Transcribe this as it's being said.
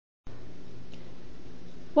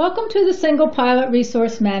Welcome to the Single Pilot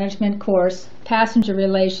Resource Management course, Passenger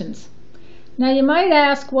Relations. Now you might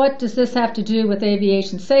ask, what does this have to do with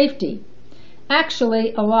aviation safety?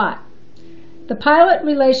 Actually, a lot. The pilot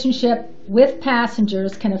relationship with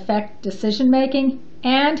passengers can affect decision making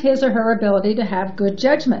and his or her ability to have good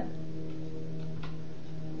judgment.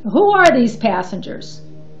 Who are these passengers?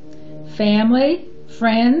 Family,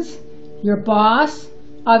 friends, your boss,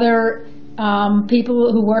 other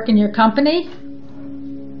people who work in your company?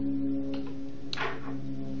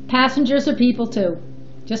 Passengers are people too.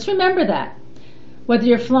 Just remember that. Whether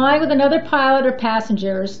you're flying with another pilot or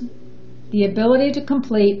passengers, the ability to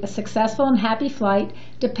complete a successful and happy flight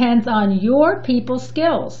depends on your people's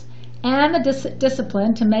skills and the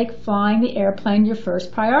discipline to make flying the airplane your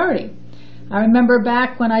first priority. I remember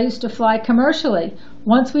back when I used to fly commercially,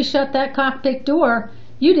 once we shut that cockpit door,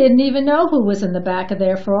 you didn't even know who was in the back of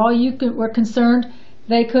there. For all you were concerned,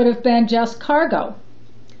 they could have been just cargo.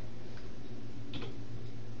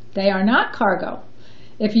 They are not cargo.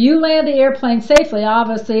 If you land the airplane safely,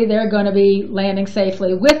 obviously they're going to be landing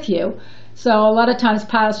safely with you. So a lot of times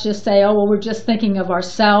pilots just say, oh, well, we're just thinking of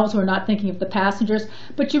ourselves, we're not thinking of the passengers.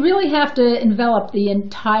 But you really have to envelop the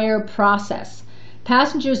entire process.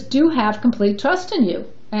 Passengers do have complete trust in you,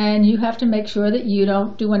 and you have to make sure that you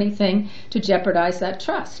don't do anything to jeopardize that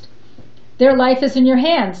trust. Their life is in your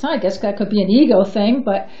hands. I guess that could be an ego thing,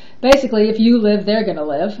 but basically if you live, they're going to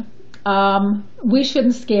live. We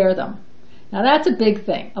shouldn't scare them. Now that's a big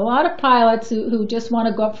thing. A lot of pilots who just want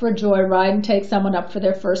to go up for a joyride and take someone up for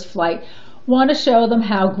their first flight want to show them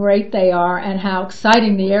how great they are and how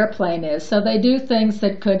exciting the airplane is. So they do things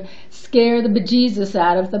that could scare the bejesus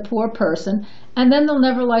out of the poor person, and then they'll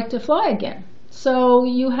never like to fly again. So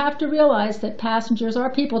you have to realize that passengers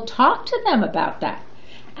are people. Talk to them about that.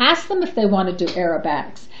 Ask them if they want to do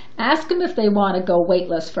aerobatics. Ask them if they want to go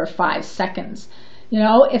weightless for 5 seconds. You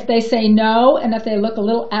know, if they say no and if they look a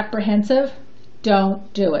little apprehensive,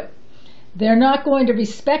 don't do it. They're not going to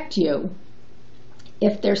respect you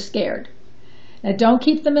if they're scared. Now, don't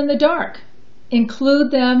keep them in the dark. Include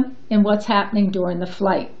them in what's happening during the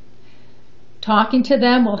flight. Talking to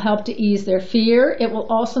them will help to ease their fear. It will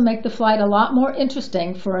also make the flight a lot more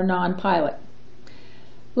interesting for a non-pilot.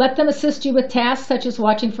 Let them assist you with tasks such as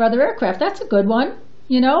watching for other aircraft. That's a good one.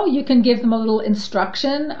 You know, you can give them a little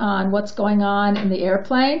instruction on what's going on in the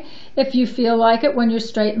airplane. If you feel like it, when you're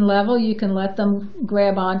straight and level, you can let them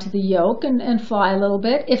grab onto the yoke and fly a little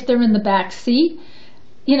bit. If they're in the back seat,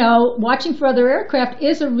 you know, watching for other aircraft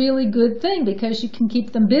is a really good thing because you can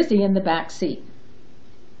keep them busy in the back seat.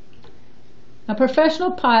 Now,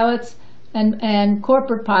 professional pilots and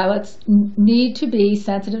corporate pilots need to be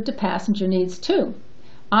sensitive to passenger needs too.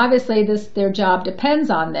 Obviously, their job depends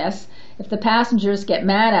on this. If the passengers get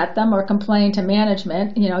mad at them or complain to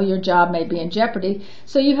management, you know, your job may be in jeopardy.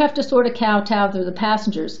 So you have to sort of kowtow to the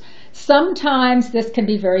passengers. Sometimes this can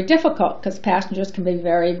be very difficult because passengers can be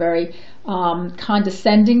very, very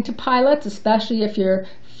condescending to pilots, especially if you're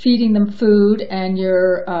feeding them food and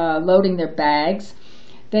you're loading their bags.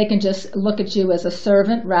 They can just look at you as a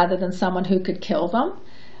servant rather than someone who could kill them.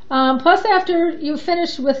 Plus, after you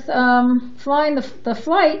finish with flying the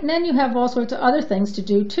flight, and then you have all sorts of other things to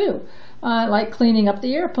do too, like cleaning up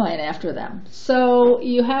the airplane after them. So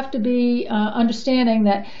you have to be understanding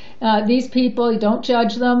that these people, you don't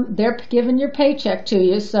judge them. They're giving your paycheck to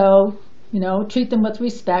you, so you know, treat them with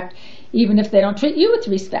respect, even if they don't treat you with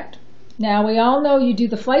respect. Now, we all know you do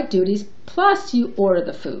the flight duties, plus you order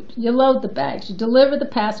the food, you load the bags, you deliver the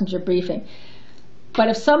passenger briefing. But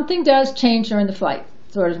if something does change during the flight,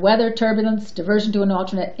 so there's weather, turbulence, diversion to an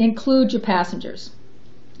alternate, include your passengers.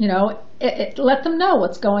 You know, let them know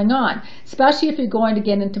what's going on, especially if you're going to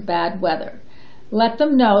get into bad weather. Let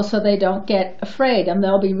them know so they don't get afraid, and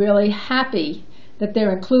they'll be really happy that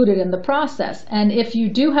they're included in the process. And if you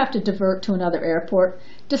do have to divert to another airport,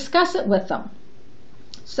 discuss it with them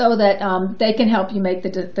so that they can help you make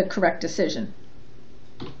the correct decision.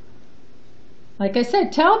 Like I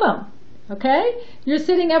said, tell them. Okay? You're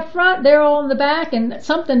sitting up front, they're all in the back, and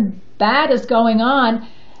something bad is going on,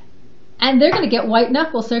 and they're going to get white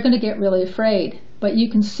knuckles. They're going to get really afraid. But you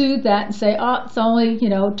can soothe that and say, oh, it's only, you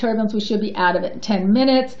know, turbulence, we should be out of it in 10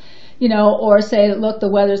 minutes, you know, or say, look, the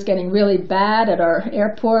weather's getting really bad at our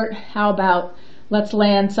airport. How about let's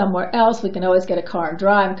land somewhere else? We can always get a car and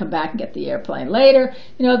drive and come back and get the airplane later.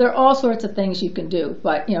 You know, there are all sorts of things you can do,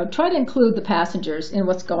 but, you know, try to include the passengers in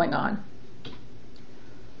what's going on.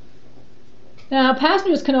 Now,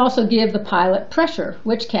 passengers can also give the pilot pressure,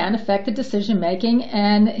 which can affect the decision-making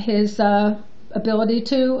and his ability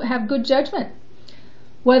to have good judgment.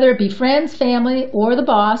 Whether it be friends, family, or the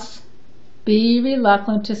boss, be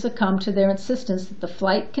reluctant to succumb to their insistence that the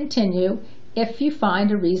flight continue if you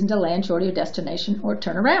find a reason to land short of your destination or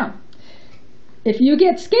turn around. If you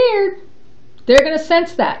get scared, they're going to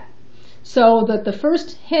sense that. So that the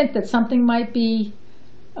first hint that something might be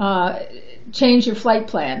change your flight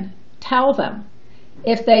plan, tell them.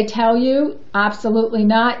 If they tell you absolutely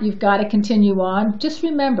not, you've got to continue on, just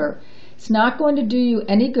remember, it's not going to do you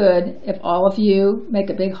any good if all of you make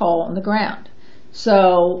a big hole in the ground.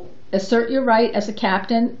 So assert your right as a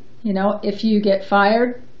captain. If you get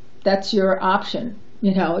fired, that's your option,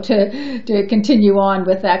 to continue on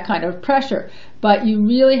with that kind of pressure. But you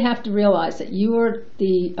really have to realize that you are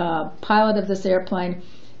the pilot of this airplane.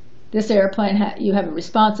 This airplane, you have a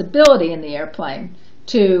responsibility in the airplane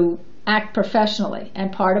to act professionally.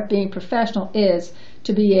 And part of being professional is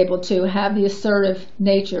to be able to have the assertive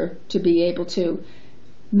nature to be able to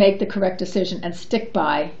make the correct decision and stick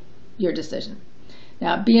by your decision.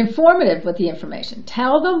 Now, be informative with the information.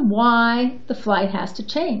 Tell them why the flight has to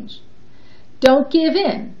change. Don't give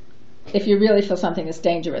in if you really feel something is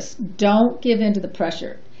dangerous. Don't give in to the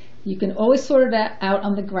pressure. You can always sort it out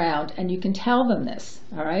on the ground, and you can tell them this,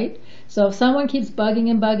 all right? So if someone keeps bugging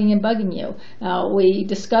and bugging and bugging you, we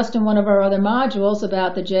discussed in one of our other modules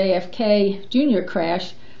about the JFK Jr.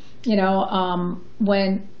 crash,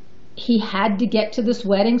 when he had to get to this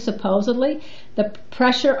wedding, supposedly, the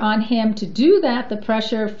pressure on him to do that, the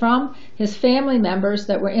pressure from his family members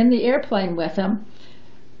that were in the airplane with him,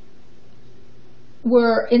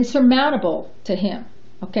 were insurmountable to him,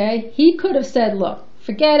 okay? He could have said, look,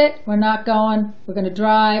 forget it, we're not going, we're going to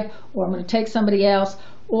drive, or I'm going to take somebody else.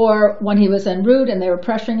 Or when he was en route and they were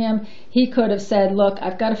pressuring him, he could have said, look,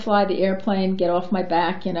 I've got to fly the airplane, get off my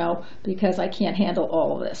back, because I can't handle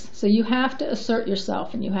all of this. So you have to assert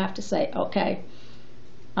yourself, and you have to say, okay,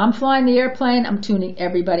 I'm flying the airplane, I'm tuning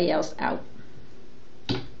everybody else out.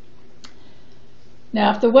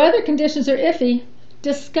 Now, if the weather conditions are iffy,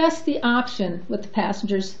 discuss the option with the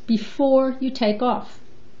passengers before you take off.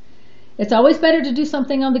 It's always better to do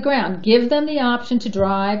something on the ground. Give them the option to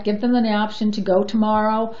drive. Give them the option to go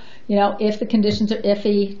tomorrow. If the conditions are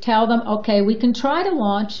iffy, tell them, okay, we can try to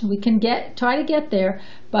launch. We can try to get there.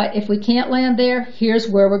 But if we can't land there, here's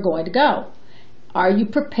where we're going to go. Are you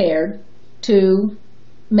prepared to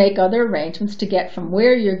make other arrangements to get from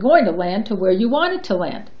where you're going to land to where you wanted to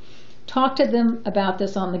land? Talk to them about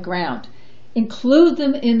this on the ground. Include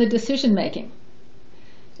them in the decision making.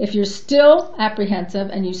 If you're still apprehensive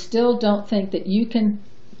and you still don't think that you can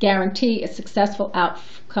guarantee a successful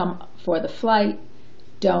outcome for the flight,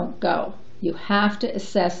 don't go. You have to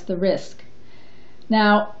assess the risk.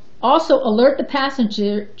 Now, also alert the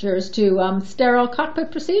passengers to sterile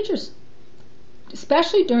cockpit procedures,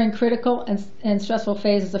 especially during critical and stressful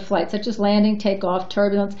phases of flight, such as landing, takeoff,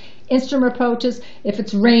 turbulence, instrument approaches, if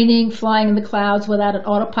it's raining, flying in the clouds without an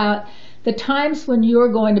autopilot. The times when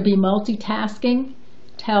you're going to be multitasking,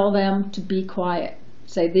 tell them to be quiet.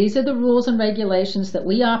 Say, these are the rules and regulations that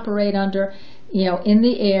we operate under, in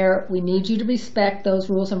the air. We need you to respect those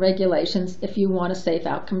rules and regulations if you want a safe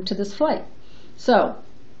outcome to this flight. So,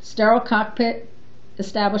 sterile cockpit,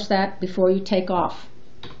 establish that before you take off.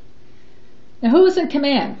 Now, who is in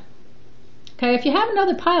command? Okay, if you have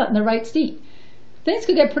another pilot in the right seat, things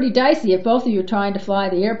could get pretty dicey if both of you are trying to fly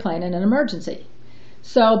the airplane in an emergency.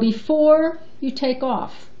 So before you take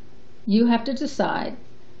off, you have to decide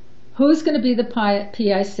who's going to be the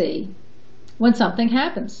PIC when something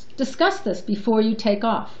happens. Discuss this before you take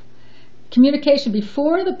off. Communication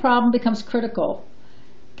before the problem becomes critical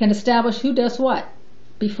can establish who does what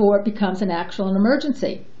before it becomes an actual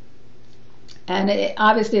emergency. And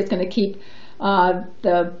obviously it's going to keep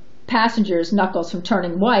the passengers' knuckles from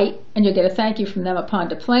turning white, and you'll get a thank you from them upon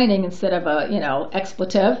deplaning instead of a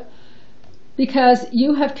expletive, because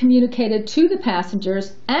you have communicated to the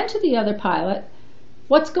passengers and to the other pilot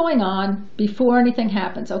what's going on before anything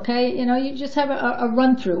happens, okay? You just have a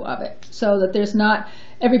run-through of it so that there's not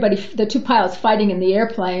the two pilots fighting in the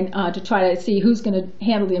airplane to try to see who's going to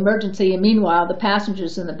handle the emergency, and meanwhile the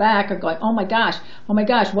passengers in the back are going, oh my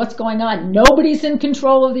gosh, what's going on? Nobody's in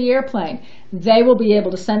control of the airplane. They will be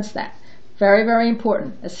able to sense that. Very, very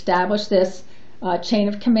important. Establish this chain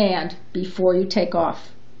of command before you take off.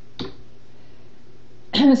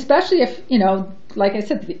 Especially if, like I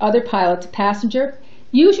said, the other pilot's a passenger,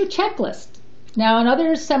 use your checklist. Now, in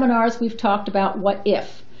other seminars, we've talked about what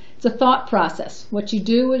if. It's a thought process. What you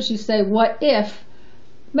do is you say, what if,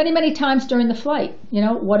 many, many times during the flight.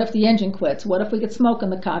 What if the engine quits? What if we get smoke in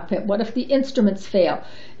the cockpit? What if the instruments fail?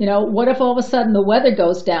 What if all of a sudden the weather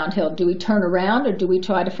goes downhill? Do we turn around, or do we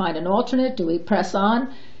try to find an alternate? Do we press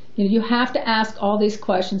on? You have to ask all these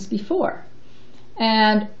questions before.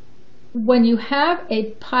 And when you have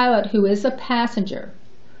a pilot who is a passenger,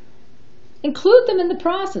 include them in the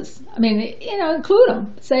process. I mean, include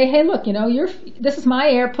them. Say, hey, look, this is my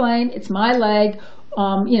airplane. It's my leg.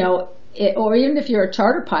 Or even if you're a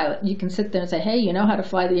charter pilot, you can sit there and say, hey, you know how to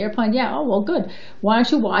fly the airplane? Yeah, oh, well, good. Why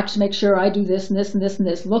don't you watch to make sure I do this and this and this and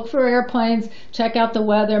this? Look for airplanes, check out the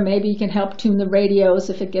weather. Maybe you can help tune the radios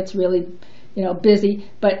if it gets really, busy.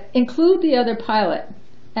 But include the other pilot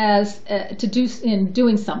as in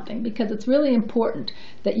doing something, because it's really important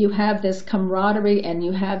that you have this camaraderie and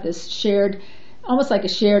you have this shared, almost like a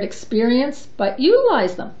shared experience, but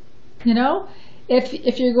utilize them,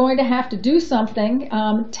 If you're going to have to do something,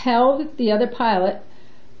 tell the other pilot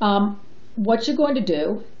what you're going to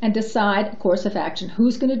do and decide a course of action.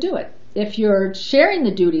 Who's going to do it? If you're sharing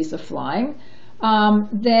the duties of flying,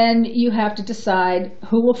 then you have to decide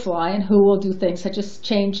who will fly and who will do things such as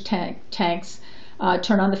change tanks,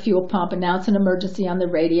 turn on the fuel pump, announce an emergency on the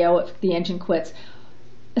radio if the engine quits.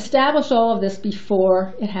 Establish all of this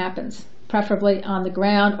before it happens, preferably on the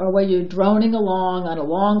ground or where you're droning along on a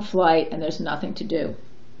long flight and there's nothing to do.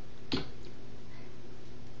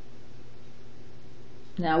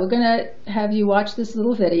 Now we're going to have you watch this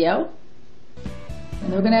little video,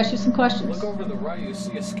 and we're going to ask you some questions. Look over to the right, you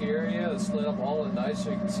see a ski area that's lit up all in nice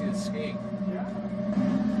so you can see the skiing.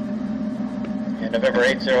 Yeah, November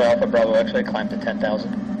 80 Alpha Bravo X-ray, climb to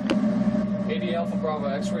 10,000. 80 Alpha Bravo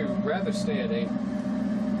X-ray, we'd rather stay at 8.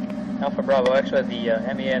 Alpha Bravo X-ray,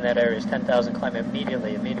 the MEA in that area is 10,000, climb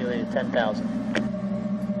immediately to 10,000.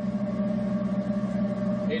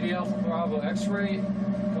 80 Alpha Bravo X-ray,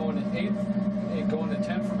 going to 8, going to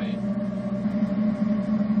 10 from 8.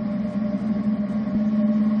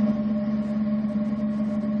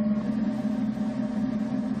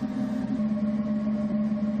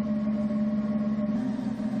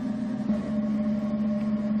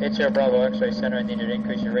 It's your Bravo X-ray center. I need you to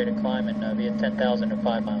increase your rate of climb and be at 10,000 to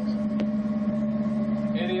 5 miles.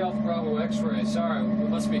 80 Alpha Bravo X-ray, sorry, we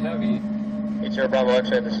must be heavy. It's your Bravo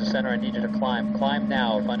X-ray, this is center. I need you to climb. Climb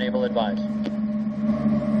now, if unable, advise.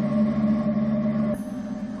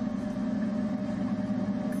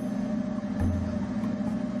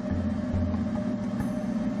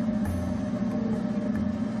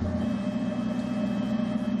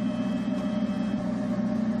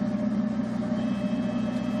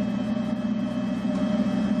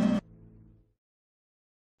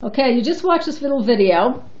 Okay, you just watched this little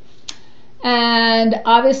video, and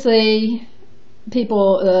obviously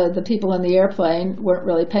the people in the airplane weren't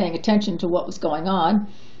really paying attention to what was going on.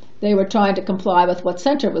 They were trying to comply with what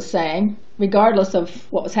Center was saying, regardless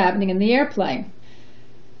of what was happening in the airplane.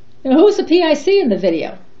 Now, who's the PIC in the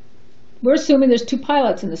video? We're assuming there's 2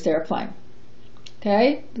 pilots in this airplane.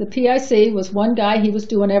 Okay, the PIC was one guy. He was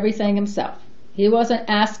doing everything himself. He wasn't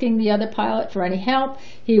asking the other pilot for any help.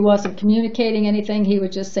 He wasn't communicating anything. He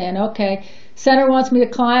was just saying, okay, Center wants me to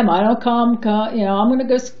climb. I don't come, I'm going to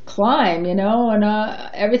go climb, and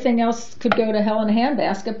everything else could go to hell in a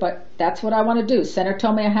handbasket, but that's what I want to do. Center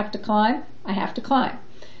told me I have to climb. I have to climb.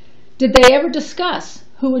 Did they ever discuss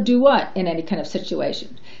who would do what in any kind of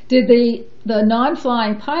situation? Did the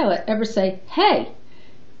non-flying pilot ever say, hey,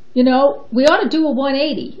 we ought to do a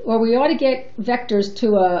 180, or we ought to get vectors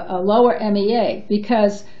to a lower MEA,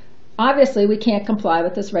 because obviously we can't comply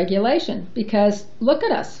with this regulation, because look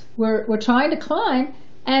at us. We're trying to climb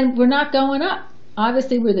and we're not going up.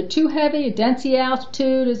 Obviously we're either too heavy, density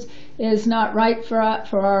altitude is not right for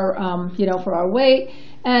our weight,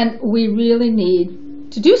 and we really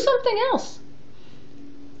need to do something else.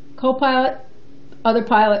 Co-pilot, other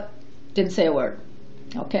pilot, didn't say a word.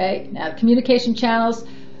 Okay, now communication channels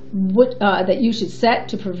that you should set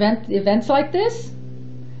to prevent events like this,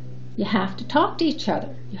 you have to talk to each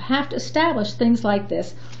other. You have to establish things like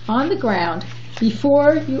this on the ground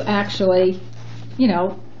before you actually,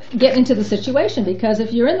 get into the situation. Because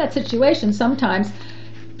if you're in that situation, sometimes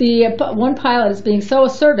the one pilot is being so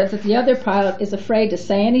assertive that the other pilot is afraid to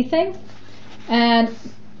say anything, and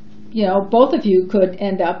both of you could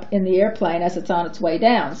end up in the airplane as it's on its way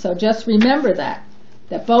down. So just remember that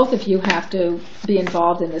both of you have to be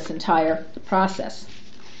involved in this entire process.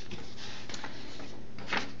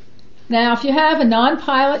 Now, if you have a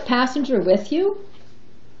non-pilot passenger with you,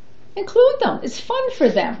 include them. It's fun for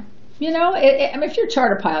them. If you're a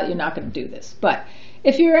charter pilot, you're not going to do this. But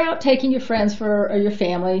if you're out taking your friends or your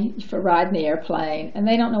family for a ride in the airplane and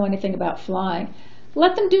they don't know anything about flying,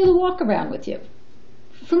 let them do the walk around with you.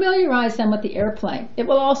 Familiarize them with the airplane. It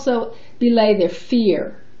will also belay their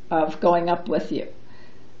fear of going up with you.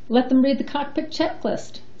 Let them read the cockpit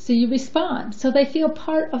checklist so you respond, so they feel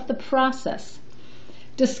part of the process.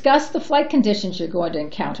 Discuss the flight conditions you're going to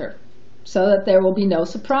encounter. so that there will be no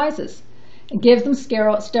surprises. And give them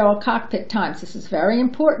sterile cockpit times. This is very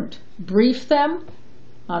important. Brief them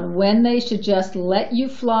on when they should just let you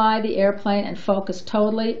fly the airplane and focus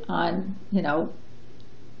totally on,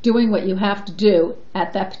 doing what you have to do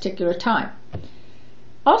at that particular time.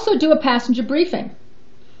 Also do a passenger briefing.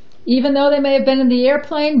 Even though they may have been in the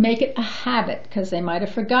airplane, make it a habit, because they might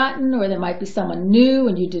have forgotten, or there might be someone new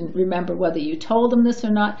and you didn't remember whether you told them this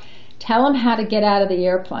or not. Tell them how to get out of the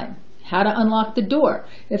airplane, how to unlock the door.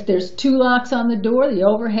 If there's 2 locks on the door, the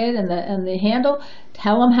overhead and the handle,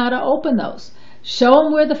 tell them how to open those. Show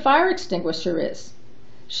them where the fire extinguisher is.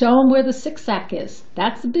 Show them where the sick-sack is.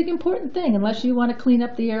 That's the big important thing, unless you want to clean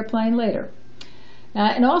up the airplane later.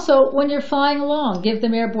 And also, when you're flying along, give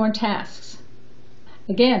them airborne tasks.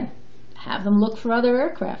 Again, have them look for other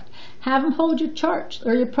aircraft. Have them hold your charts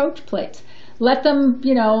or your approach plates. Let them,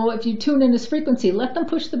 if you tune in this frequency, let them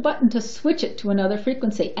push the button to switch it to another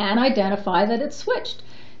frequency and identify that it's switched.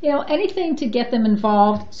 Anything to get them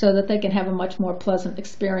involved so that they can have a much more pleasant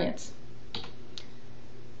experience.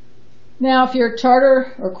 Now, if you're a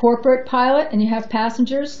charter or corporate pilot and you have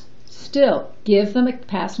passengers, still give them a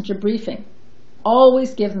passenger briefing.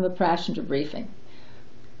 Always give them a passenger briefing.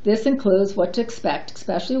 This includes what to expect,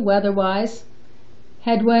 especially weather-wise,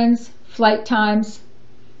 headwinds, flight times.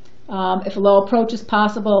 If a low approach is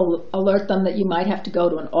possible, alert them that you might have to go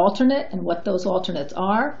to an alternate and what those alternates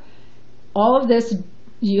are. All of this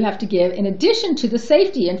you have to give in addition to the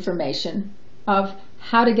safety information of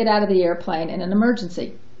how to get out of the airplane in an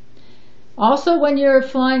emergency. Also, when you're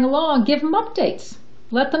flying along, give them updates.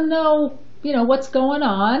 Let them know what's going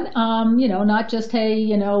on, not just, hey,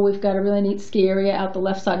 we've got a really neat ski area out the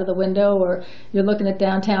left side of the window, or you're looking at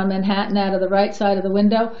downtown Manhattan out of the right side of the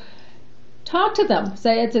window. Talk to them.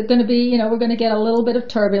 Say it's going to be, we're going to get a little bit of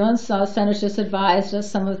turbulence. Center's just advised us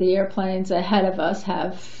some of the airplanes ahead of us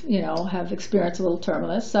have experienced a little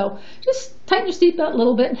turbulence. So just tighten your seatbelt a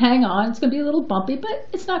little bit and hang on. It's going to be a little bumpy, but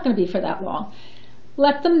it's not going to be for that long.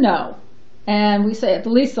 Let them know. And we say at the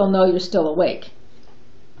least they'll know you're still awake.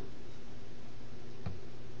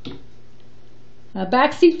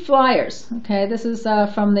 Backseat flyers. Okay, this is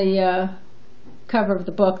from the cover of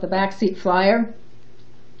the book, The Backseat Flyer.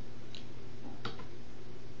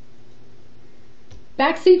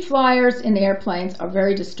 Backseat flyers in airplanes are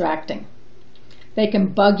very distracting. They can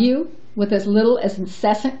bug you with as little as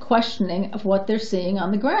incessant questioning of what they're seeing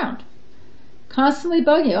on the ground. Constantly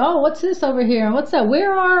bugging you. Oh, what's this over here? What's that?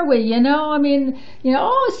 Where are we?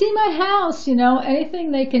 Oh, see my house.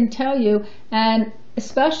 Anything they can tell you. And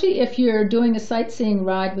especially if you're doing a sightseeing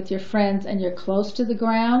ride with your friends and you're close to the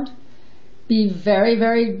ground, be very,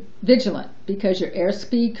 very vigilant, because your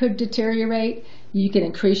airspeed could deteriorate. You can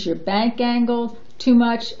increase your bank angle too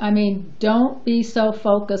much. Don't be so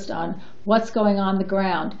focused on what's going on the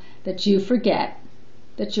ground that you forget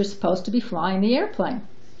that you're supposed to be flying the airplane.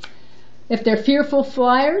 If they're fearful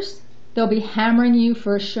flyers, they'll be hammering you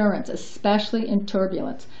for assurance, especially in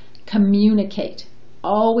turbulence. Communicate.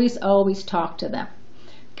 Always, always talk to them.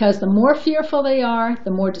 Because the more fearful they are,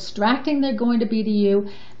 the more distracting they're going to be to you,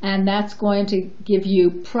 and that's going to give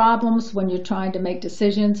you problems when you're trying to make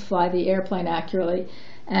decisions, fly the airplane accurately,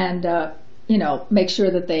 and make sure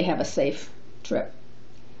that they have a safe trip.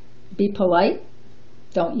 Be polite.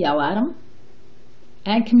 Don't yell at them.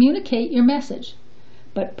 And communicate your message.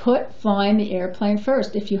 But put flying the airplane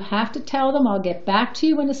first. If you have to tell them, I'll get back to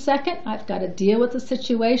you in a second, I've got to deal with the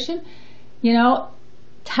situation, tell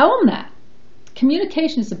them that.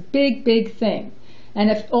 Communication is a big, big thing. And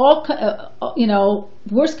if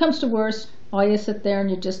worst comes to worst, all you sit there and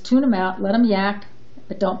you just tune them out, let them yak,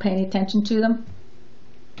 but don't pay any attention to them.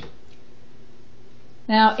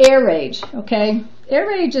 Now, air rage, okay? Air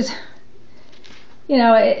rage is, we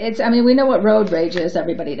know what road rage is,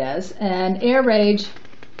 everybody does. And air rage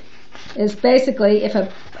is basically if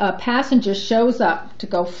a passenger shows up to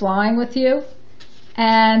go flying with you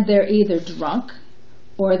and they're either drunk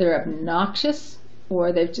or they're obnoxious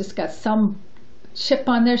or they've just got some chip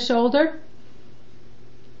on their shoulder,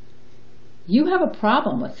 you have a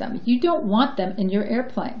problem with them. You don't want them in your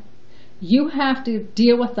airplane. You have to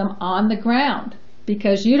deal with them on the ground,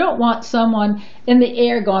 because you don't want someone in the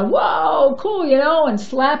air going, whoa, cool, and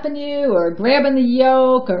slapping you or grabbing the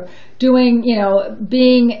yoke or doing,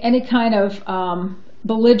 being any kind of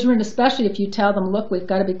belligerent, especially if you tell them, look, we've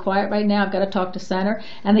got to be quiet right now, I've got to talk to center,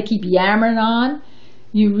 and they keep yammering on.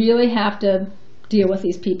 You really have to deal with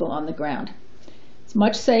these people on the ground. It's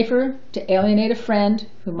much safer to alienate a friend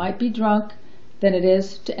who might be drunk than it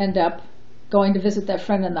is to end up going to visit that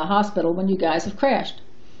friend in the hospital when you guys have crashed.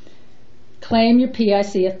 Claim your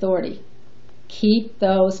PIC authority. Keep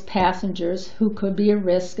those passengers who could be a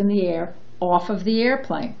risk in the air off of the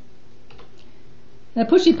airplane. The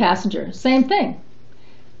pushy passenger, same thing.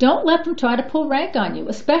 Don't let them try to pull rank on you,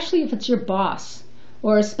 especially if it's your boss,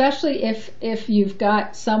 or especially if you've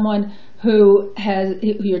got someone who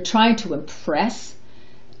you're trying to impress.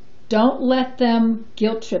 Don't let them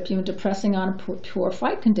guilt trip you into pressing on poor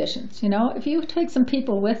flight conditions. You know, if you take some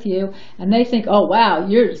people with you and they think, oh wow,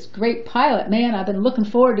 you're this great pilot, man, I've been looking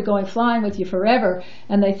forward to going flying with you forever,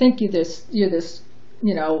 and they think you're this,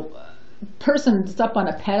 you know, person that's up on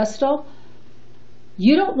a pedestal,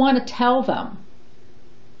 you don't want to tell them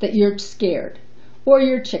that you're scared, or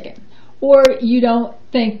you're chicken, or you don't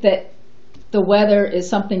think that the weather is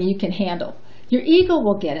something you can handle. Your ego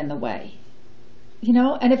will get in the way. You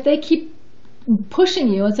know, and if they keep pushing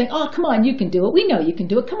you and saying, oh, come on, you can do it. We know you can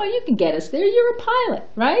do it. Come on, you can get us there. You're a pilot,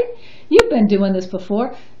 right? You've been doing this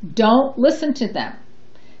before. Don't listen to them.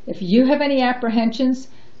 If you have any apprehensions,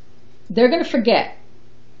 they're going to forget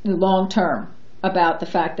long term about the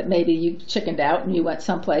fact that maybe you chickened out and you went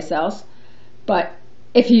someplace else. But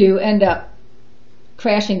if you end up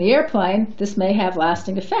crashing the airplane, this may have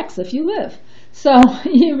lasting effects if you live. So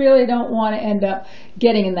you really don't want to end up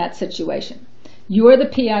getting in that situation. You're the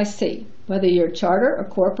PIC, whether you're charter or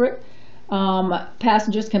corporate.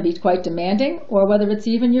 Passengers can be quite demanding, or whether it's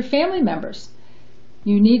even your family members.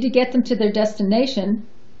 You need to get them to their destination,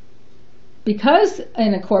 because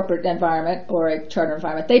in a corporate environment or a charter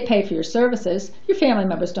environment, they pay for your services. Your family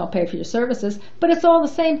members don't pay for your services, but it's all the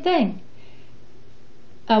same thing.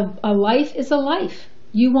 A life is a life.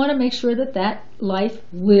 You want to make sure that that life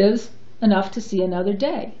lives enough to see another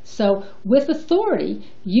day. So with authority,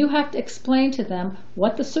 you have to explain to them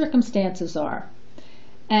what the circumstances are,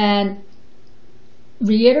 and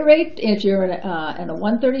reiterate, if you're in a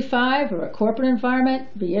 135 or a corporate environment,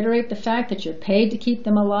 reiterate the fact that you're paid to keep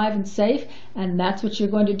them alive and safe, and that's what you're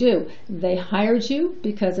going to do. They hired you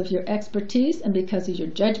because of your expertise and because of your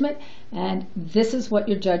judgment, and this is what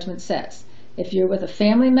your judgment says. If you're with a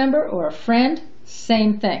family member or a friend,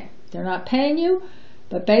 same thing. They're not paying you,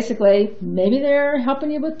 but basically, maybe they're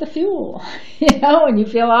helping you with the fuel, you know, and you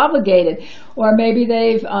feel obligated. Or maybe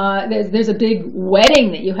there's a big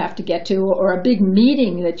wedding that you have to get to, or a big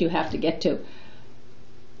meeting that you have to get to.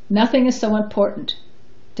 Nothing is so important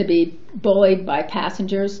to be bullied by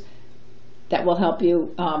passengers that will help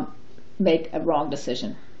you make a wrong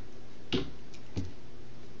decision.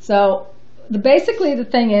 So basically the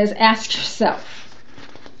thing is, ask yourself,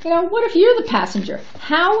 you know, what if you're the passenger?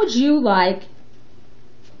 How would you like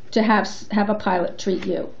to have a pilot treat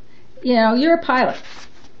you? You know, you're a pilot.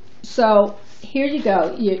 So here you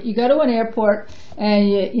go. You go to an airport and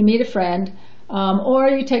you meet a friend, or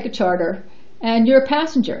you take a charter and you're a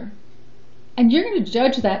passenger. And you're going to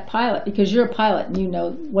judge that pilot because you're a pilot and you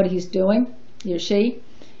know what he's doing, he or she.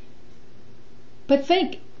 But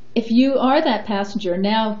think, if you are that passenger,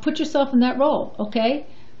 now put yourself in that role, okay?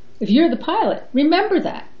 If you're the pilot, remember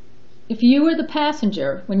that. If you were the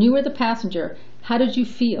passenger, when you were the passenger, how did you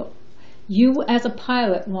feel? You as a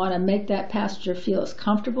pilot want to make that passenger feel as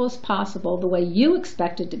comfortable as possible, the way you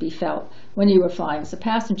expected to be felt when you were flying as a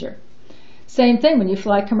passenger. Same thing when you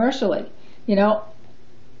fly commercially. You know,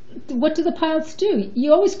 what do the pilots do?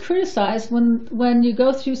 You always criticize when you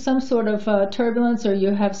go through some sort of turbulence, or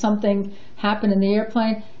you have something happen in the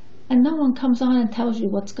airplane and no one comes on and tells you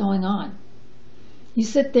what's going on. You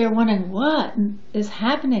sit there wondering what is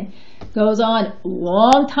happening. Goes on a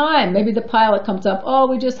long time. Maybe the pilot comes up, oh,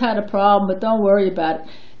 we just had a problem, but don't worry about it.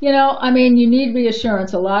 You know, I mean, you need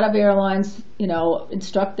reassurance. A lot of airlines, you know,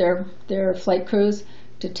 instruct their flight crews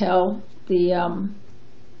to tell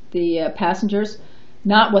the passengers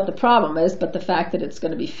not what the problem is, but the fact that it's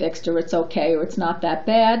going to be fixed, or it's okay, or it's not that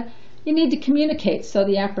bad. You need to communicate so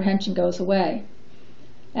the apprehension goes away.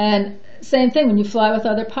 And same thing when you fly with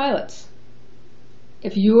other pilots.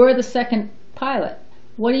 If you're the second pilot,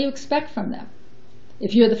 what do you expect from them?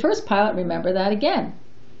 If you're the first pilot, remember that again.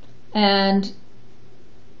 And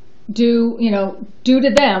do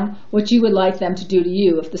to them what you would like them to do to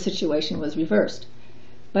you if the situation was reversed.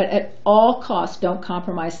 But at all costs, don't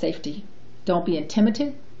compromise safety. Don't be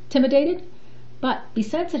intimidated, but be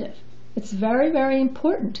sensitive. It's very, very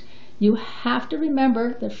important. You have to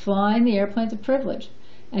remember that flying the airplane's a privilege.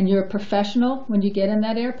 And you're a professional when you get in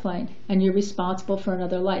that airplane, and you're responsible for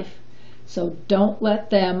another life. So don't let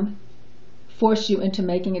them force you into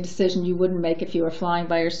making a decision you wouldn't make if you were flying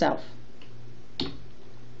by yourself.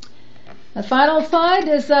 The final slide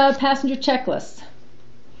is passenger checklists.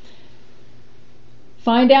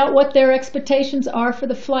 Find out what their expectations are for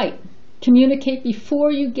the flight. Communicate before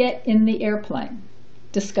you get in the airplane.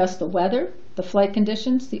 Discuss the weather, the flight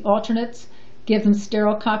conditions, the alternates. Give them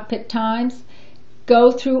sterile cockpit times. go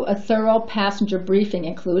through a thorough passenger briefing,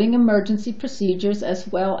 including emergency procedures as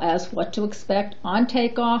well as what to expect on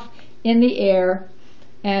takeoff, in the air,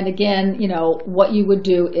 and again, what you would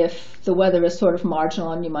do if the weather is sort of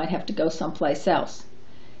marginal and you might have to go someplace else.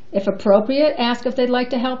 If appropriate, ask if they'd like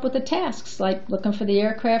to help with the tasks, like looking for the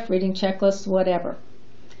aircraft, reading checklists, whatever.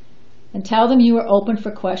 And tell them you are open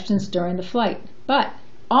for questions during the flight, but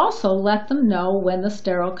also let them know when the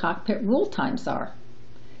sterile cockpit rule times are.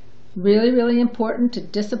 Really, really important to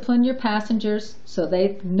discipline your passengers so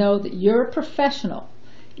they know that you're a professional.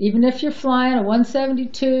 Even if you're flying a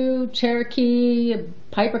 172, Cherokee, a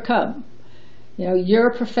Piper Cub, you're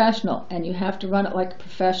a professional and you have to run it like a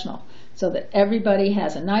professional so that everybody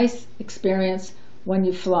has a nice experience when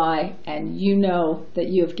you fly and you know that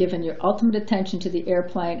you have given your ultimate attention to the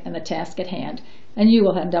airplane and the task at hand, and you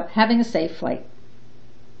will end up having a safe flight.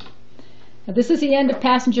 Now, this is the end of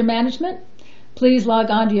passenger management. Please log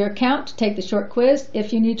on to your account to take the short quiz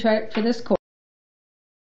if you need credit for this course.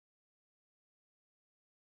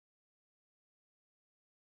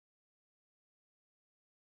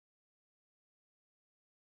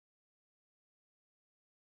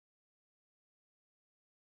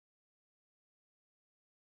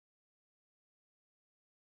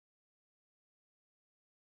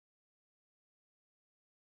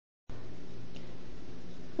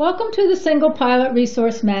 Welcome to the Single Pilot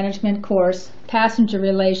Resource Management course, Passenger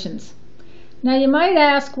Relations. Now you might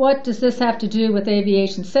ask, what does this have to do with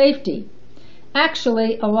aviation safety?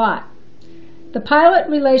 Actually, a lot. The pilot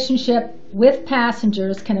relationship with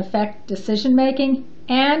passengers can affect decision making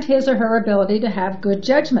and his or her ability to have good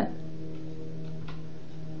judgment.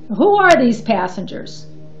 Who are these passengers?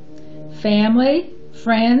 Family,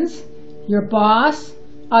 friends, your boss,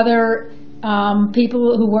 other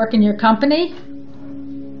people who work in your company?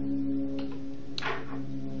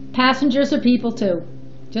 Passengers are people too.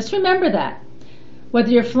 Just remember that. Whether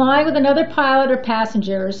you're flying with another pilot or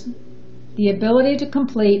passengers, the ability to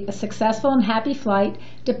complete a successful and happy flight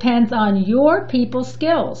depends on your people's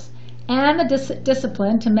skills and the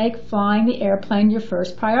discipline to make flying the airplane your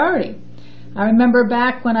first priority. I remember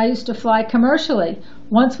back when I used to fly commercially,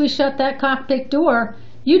 once we shut that cockpit door,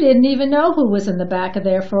 you didn't even know who was in the back of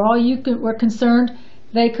there. For all you were concerned,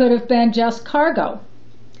 they could have been just cargo.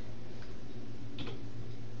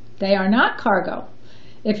 They are not cargo.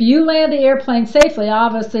 If you land the airplane safely,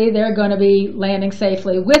 obviously they're going to be landing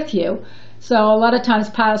safely with you. So a lot of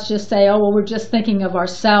times pilots just say, oh, well, we're just thinking of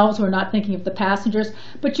ourselves, we're not thinking of the passengers.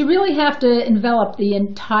 But you really have to envelop the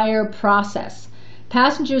entire process.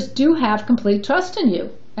 Passengers do have complete trust in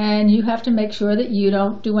you, and you have to make sure that you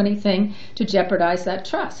don't do anything to jeopardize that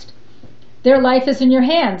trust. Their life is in your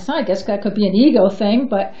hands. I guess that could be an ego thing,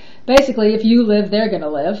 but basically if you live, they're going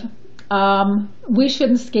to live. We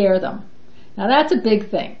shouldn't scare them. Now that's a big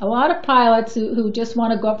thing. A lot of pilots who just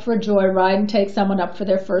want to go up for a joyride and take someone up for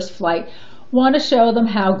their first flight want to show them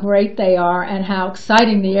how great they are and how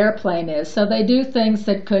exciting the airplane is. So they do things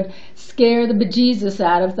that could scare the bejesus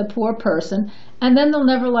out of the poor person, and then they'll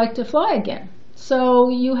never like to fly again. So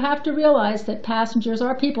you have to realize that passengers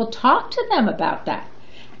are people. Talk to them about that.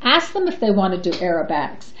 Ask them if they want to do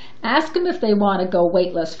aerobatics. Ask them if they want to go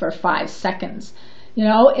weightless for 5 seconds.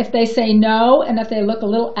 If they say no and if they look a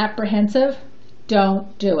little apprehensive,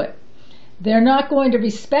 don't do it. They're not going to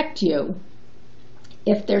respect you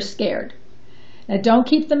if they're scared. Now, don't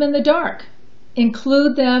keep them in the dark.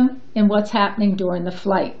 Include them in what's happening during the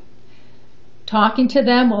flight. Talking to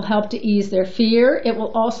them will help to ease their fear. It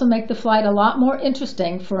will also make the flight a lot more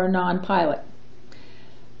interesting for a non-pilot.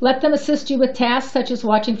 Let them assist you with tasks such as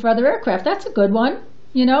watching for other aircraft. That's a good one.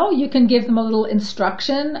 You can give them a little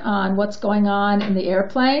instruction on what's going on in the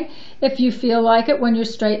airplane. If you feel like it, when you're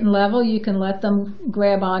straight and level, you can let them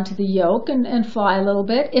grab onto the yoke and fly a little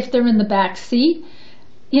bit. If they're in the back seat,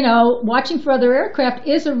 watching for other aircraft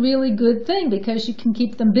is a really good thing because you can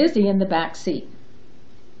keep them busy in the back seat.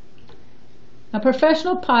 Now,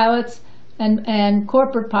 professional pilots and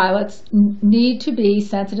corporate pilots need to be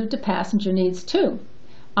sensitive to passenger needs too.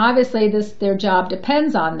 Obviously, their job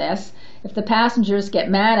depends on this. If the passengers get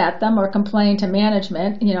mad at them or complain to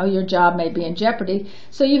management, your job may be in jeopardy.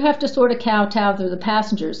 So you have to sort of kowtow to the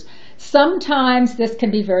passengers. Sometimes this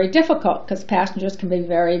can be very difficult because passengers can be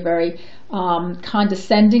very, very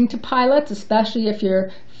condescending to pilots, especially if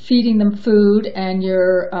you're feeding them food and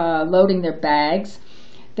you're loading their bags.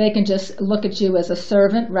 They can just look at you as a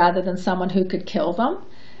servant rather than someone who could kill them.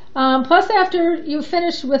 Plus, after you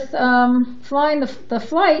finish with flying the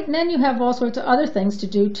flight, and then you have all sorts of other things to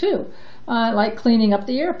do too, like cleaning up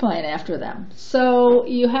the airplane after them. So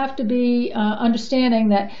you have to be understanding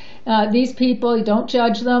that these people, you don't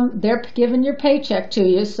judge them. They're giving your paycheck to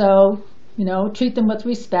you, so treat them with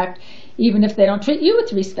respect, even if they don't treat you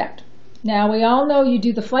with respect. Now, we all know you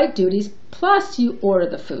do the flight duties, plus you order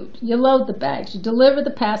the food, you load the bags, you deliver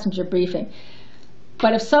the passenger briefing.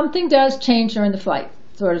 But if something does change during the flight,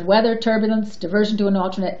 so there's weather, turbulence, diversion to an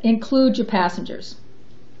alternate, include your passengers.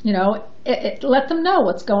 Let them know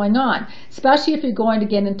what's going on, especially if you're going to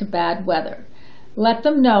get into bad weather. Let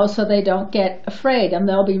them know so they don't get afraid, and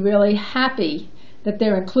they'll be really happy that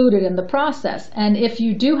they're included in the process. And if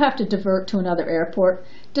you do have to divert to another airport,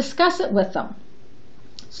 discuss it with them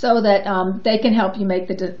so that they can help you make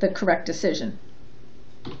the correct decision.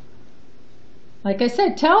 Like I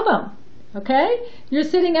said, tell them, okay? You're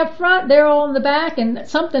sitting up front, they're all in the back, and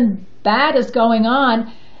something bad is going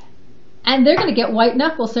on, and they're going to get white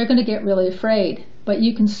knuckles. They're going to get really afraid. But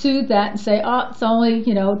you can soothe that and say, oh, it's only,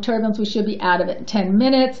 turbulence, we should be out of it in 10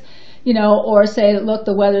 minutes, or say, look,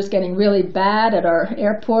 the weather's getting really bad at our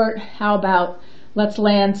airport. How about let's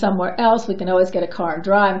land somewhere else? We can always get a car and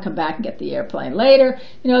drive and come back and get the airplane later.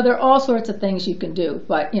 There are all sorts of things you can do,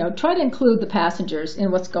 but, try to include the passengers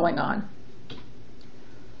in what's going on.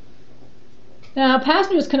 Now,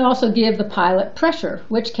 passengers can also give the pilot pressure,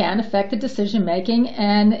 which can affect the decision-making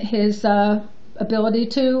and his ability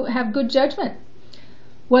to have good judgment.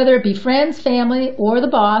 Whether it be friends, family, or the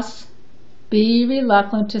boss, be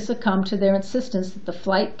reluctant to succumb to their insistence that the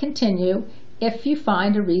flight continue if you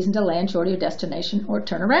find a reason to land short of your destination or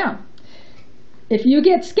turn around. If you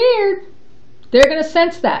get scared, they're going to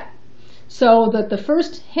sense that. So that the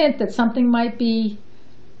first hint that something might be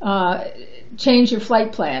change your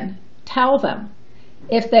flight plan, tell them.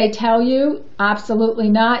 If they tell you, absolutely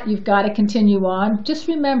not, you've got to continue on, just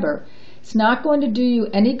remember, it's not going to do you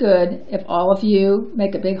any good if all of you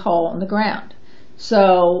make a big hole in the ground.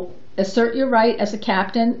 So assert your right as a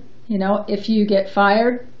captain. If you get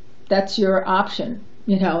fired, that's your option,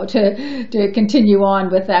 to continue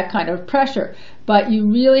on with that kind of pressure. But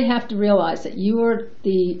you really have to realize that you are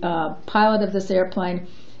the pilot of this airplane.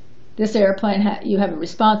 This airplane, you have a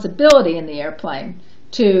responsibility in the airplane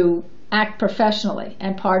to act professionally,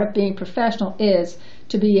 and part of being professional is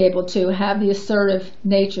to be able to have the assertive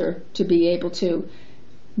nature to be able to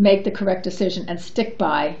make the correct decision and stick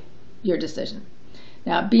by your decision.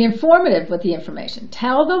 Now, be informative with the information.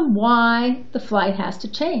 Tell them why the flight has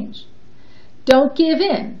to change. Don't give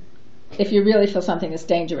in if you really feel something is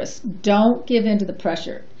dangerous. Don't give in to the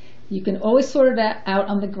pressure. You can always sort that out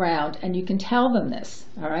on the ground, and you can tell them this,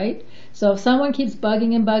 all right? So if someone keeps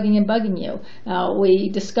bugging and bugging and bugging you, we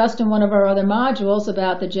discussed in one of our other modules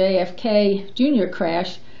about the JFK Jr.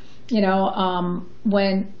 crash,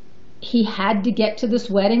 when he had to get to this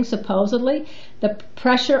wedding, supposedly, the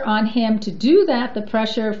pressure on him to do that, the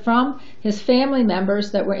pressure from his family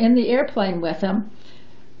members that were in the airplane with him,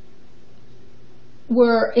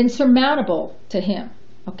 were insurmountable to him,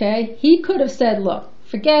 okay? He could have said, look,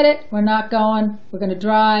 forget it, we're not going, we're going to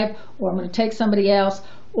drive, or I'm going to take somebody else.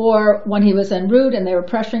 Or when he was en route and they were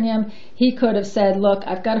pressuring him, he could have said, look,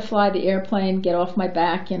 I've got to fly the airplane, get off my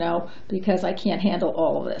back, because I can't handle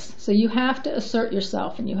all of this. So you have to assert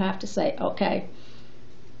yourself, and you have to say, okay,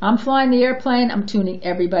 I'm flying the airplane, I'm tuning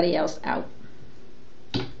everybody else out.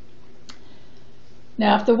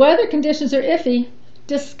 Now, if the weather conditions are iffy,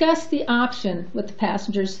 discuss the option with the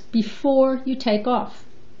passengers before you take off.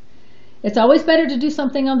 It's always better to do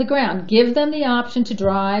something on the ground. Give them the option to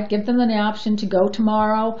drive. Give them the option to go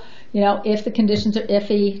tomorrow. If the conditions are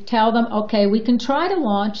iffy, tell them, okay, we can try to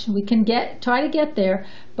launch. We can try to get there.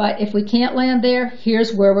 But if we can't land there,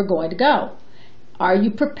 here's where we're going to go. Are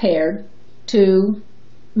you prepared to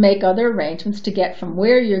make other arrangements to get from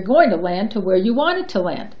where you're going to land to where you wanted to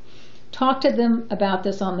land? Talk to them about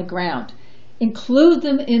this on the ground. Include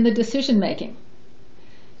them in the decision making.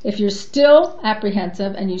 If you're still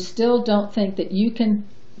apprehensive and you still don't think that you can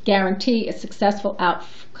guarantee a successful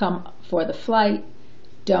outcome for the flight,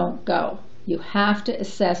 don't go. You have to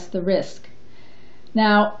assess the risk.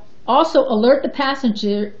 Now, also alert the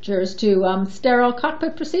passengers to sterile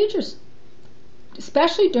cockpit procedures,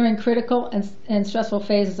 especially during critical and stressful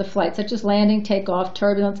phases of flight, such as landing, takeoff,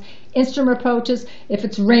 turbulence, instrument approaches, if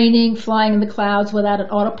it's raining, flying in the clouds without an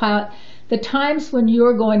autopilot. The times when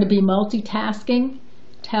you're going to be multitasking,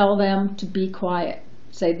 tell them to be quiet.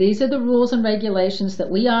 Say, these are the rules and regulations that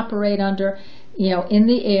we operate under, in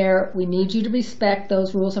the air. We need you to respect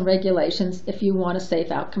those rules and regulations if you want a safe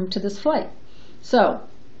outcome to this flight. So,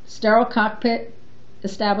 sterile cockpit,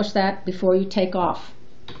 establish that before you take off.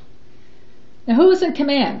 Now, who is in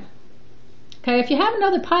command? Okay, if you have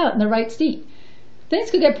another pilot in the right seat,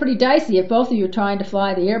 things could get pretty dicey if both of you are trying to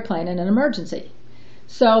fly the airplane in an emergency.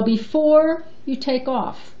 So before you take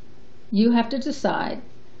off, you have to decide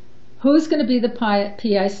who's going to be the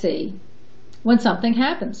PIC when something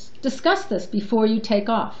happens. Discuss this before you take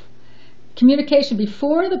off. Communication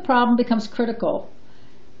before the problem becomes critical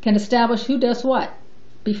can establish who does what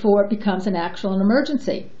before it becomes an actual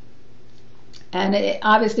emergency. And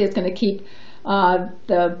obviously it's going to keep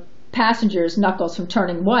the passengers' knuckles from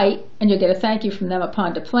turning white, and you'll get a thank you from them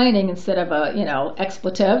upon deplaning instead of a,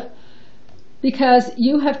 expletive, because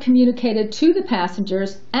you have communicated to the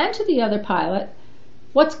passengers and to the other pilot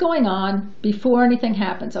what's going on before anything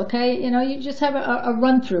happens, okay? You just have a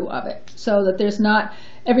run-through of it so that there's not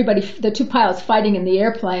the two pilots fighting in the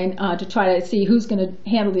airplane to try to see who's going to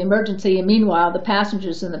handle the emergency, and meanwhile the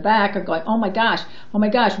passengers in the back are going, oh my gosh,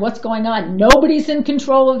 what's going on? Nobody's in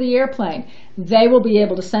control of the airplane. They will be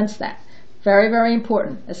able to sense that. Very, very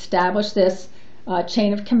important. Establish this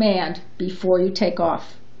chain of command before you take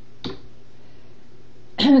off.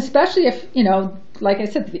 Especially if, like I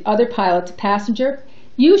said, the other pilot's a passenger,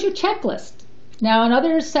 use your checklist. Now, in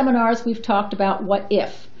other seminars, we've talked about what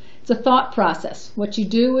if. It's a thought process. What you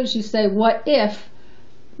do is you say, what if,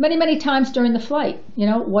 many, many times during the flight.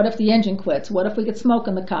 What if the engine quits? What if we get smoke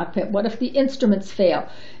in the cockpit? What if the instruments fail?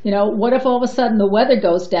 What if all of a sudden the weather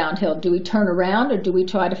goes downhill? Do we turn around, or do we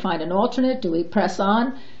try to find an alternate? Do we press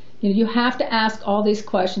on? You have to ask all these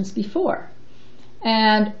questions before.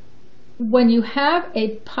 And when you have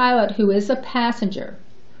a pilot who is a passenger,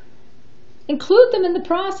 include them in the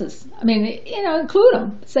process. Include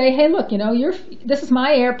them. Say, hey, look, this is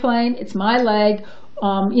my airplane, it's my leg,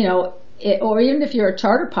 or even if you're a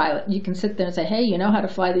charter pilot, you can sit there and say, hey, you know how to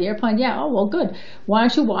fly the airplane? Yeah, oh, well, good. Why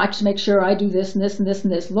don't you watch to make sure I do this and this and this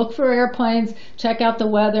and this? Look for airplanes, check out the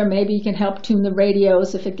weather, maybe you can help tune the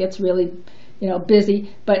radios if it gets really,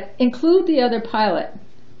 busy, but include the other pilot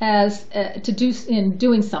as in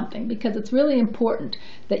doing something, because it's really important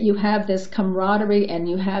that you have this camaraderie and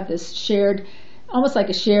you have this shared, almost like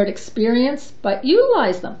a shared experience, but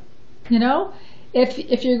utilize them.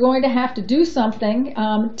 If you're going to have to do something,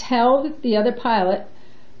 tell the other pilot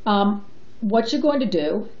what you're going to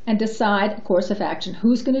do and decide a course of action.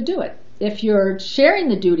 Who's going to do it? If you're sharing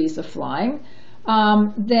the duties of flying,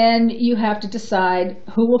 then you have to decide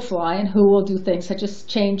who will fly and who will do things such as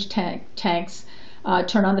change tanks,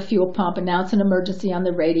 turn on the fuel pump, announce an emergency on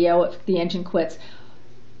the radio if the engine quits.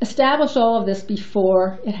 Establish all of this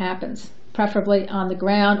before it happens, preferably on the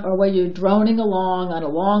ground or where you're droning along on a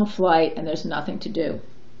long flight and there's nothing to do.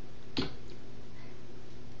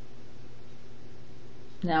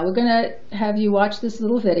 Now we're going to have you watch this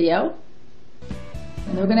little video,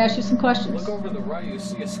 and we're going to ask you some questions. Look over to the right, you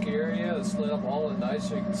see a ski area that's lit up all at night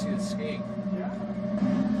so you can see the skiing.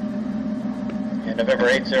 Yeah, November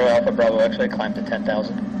 80 Alpha Bravo X-ray, climb to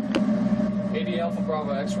 10,000. 80 Alpha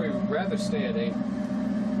Bravo X-ray, would rather stay at 8.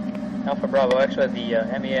 Alpha Bravo X-ray,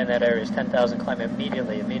 the MEA in that area is 10,000, climb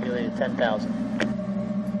immediately to 10,000.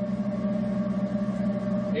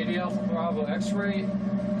 80 Alpha Bravo X-ray,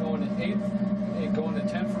 going to 8, going to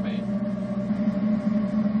 10 from 8.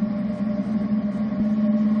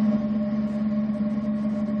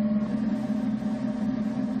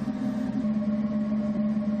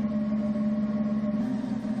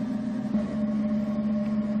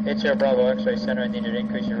 Sierra Bravo X-ray center, I need you to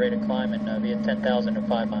increase your rate of climb and be at 10,000 or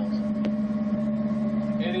 5 miles.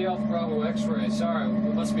 80 Alpha Bravo X-ray, sorry,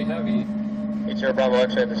 it must be heavy. Sierra Bravo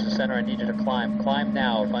X-ray, this is center, I need you to climb. Climb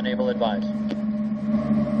now, if unable, advise.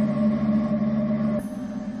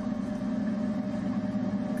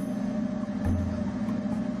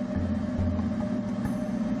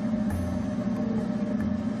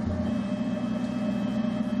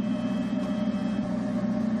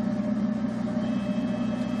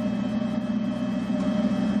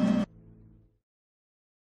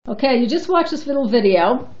 Okay, you just watched this little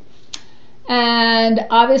video, and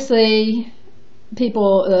obviously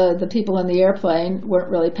the people in the airplane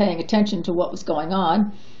weren't really paying attention to what was going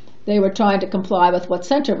on. They were trying to comply with what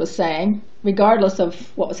Center was saying, regardless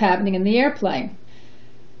of what was happening in the airplane.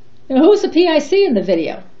 Now, who's the PIC in the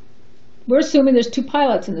video? We're assuming there's 2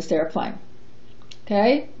 pilots in this airplane.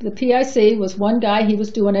 Okay, the PIC was one guy, he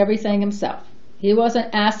was doing everything himself. He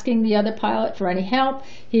wasn't asking the other pilot for any help.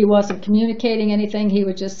 He wasn't communicating anything. He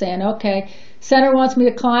was just saying, okay, Center wants me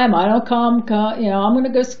to climb. I don't come, I'm going to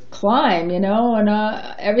go climb, and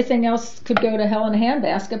everything else could go to hell in a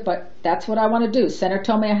handbasket, but that's what I want to do. Center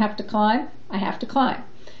told me I have to climb. I have to climb.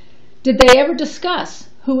 Did they ever discuss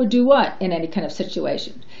who would do what in any kind of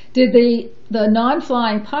situation? Did the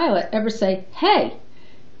non-flying pilot ever say, hey,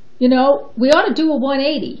 we ought to do a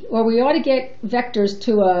 180, or we ought to get vectors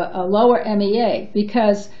to a lower MEA,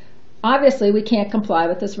 because obviously we can't comply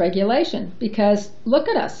with this regulation, because look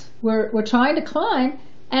at us. We're trying to climb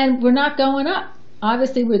and we're not going up.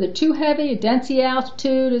 Obviously we're either too heavy, density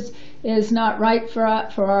altitude is not right for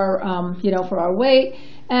our weight,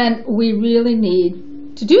 and we really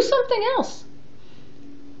need to do something else.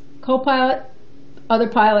 Co-pilot, other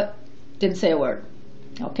pilot, didn't say a word.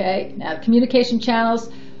 Okay, now communication channels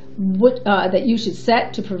that you should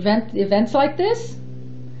set to prevent events like this,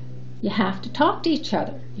 you have to talk to each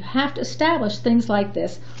other. You have to establish things like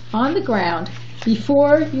this on the ground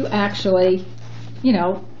before you actually,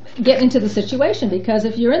 get into the situation. Because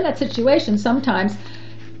if you're in that situation, sometimes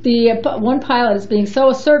the one pilot is being so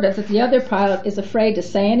assertive that the other pilot is afraid to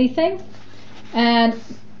say anything, and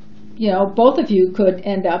both of you could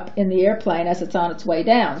end up in the airplane as it's on its way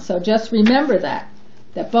down. So just remember that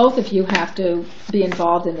both of you have to be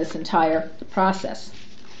involved in this entire process.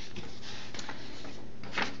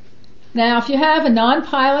 Now, if you have a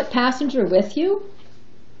non-pilot passenger with you,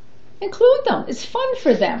 include them. It's fun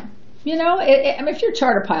for them. If you're a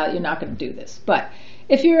charter pilot, you're not going to do this. But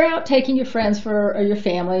if you're out taking your friends or your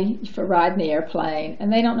family for a ride in the airplane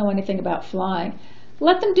and they don't know anything about flying,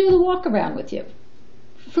 let them do the walk around with you.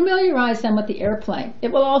 Familiarize them with the airplane.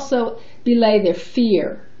 It will also belay their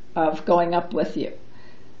fear of going up with you.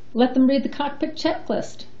 Let them read the cockpit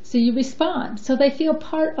checklist so you respond, so they feel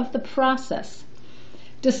part of the process.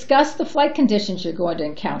 Discuss the flight conditions you're going to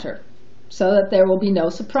encounter so that there will be no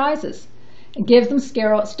surprises. And give them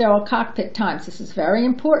sterile cockpit times. This is very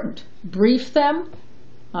important. Brief them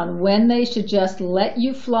on when they should just let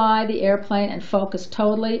you fly the airplane and focus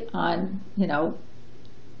totally on,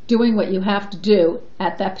 doing what you have to do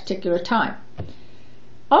at that particular time.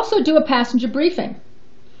 Also do a passenger briefing.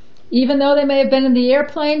 Even though they may have been in the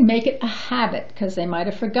airplane, make it a habit, because they might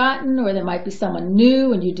have forgotten, or there might be someone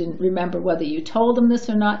new and you didn't remember whether you told them this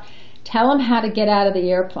or not. Tell them how to get out of the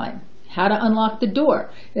airplane, how to unlock the door.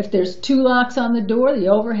 If there's 2 locks on the door, the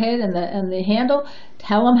overhead and the handle,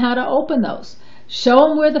 tell them how to open those. Show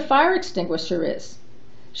them where the fire extinguisher is.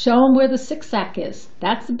 Show them where the SICSAC is.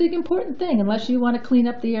 That's a big important thing, unless you want to clean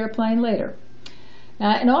up the airplane later.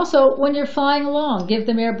 And also, when you're flying along, give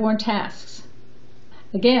them airborne tasks.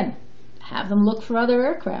 Again, have them look for other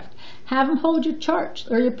aircraft. Have them hold your charts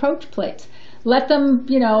or your approach plates. Let them,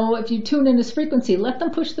 if you tune in this frequency, let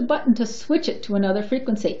them push the button to switch it to another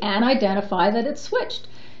frequency and identify that it's switched.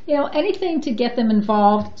 Anything to get them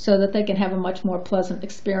involved so that they can have a much more pleasant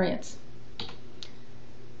experience.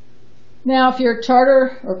 Now, if you're a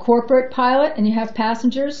charter or corporate pilot and you have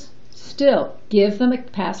passengers, still give them a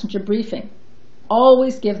passenger briefing.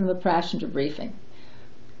 Always give them a passenger briefing.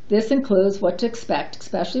 This includes what to expect,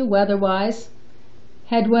 especially weather-wise,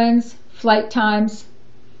 headwinds, flight times.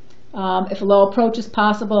 If a low approach is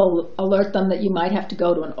possible, alert them that you might have to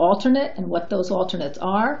go to an alternate and what those alternates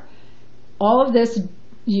are. All of this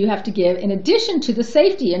you have to give in addition to the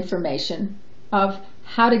safety information of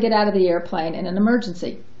how to get out of the airplane in an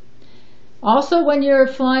emergency. Also, when you're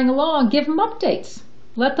flying along, give them updates.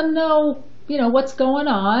 Let them know what's going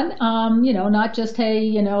on, not just,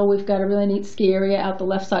 hey, we've got a really neat ski area out the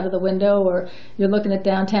left side of the window, or you're looking at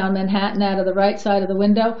downtown Manhattan out of the right side of the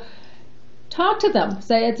window. Talk to them.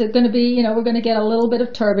 Say it's going to be, we're going to get a little bit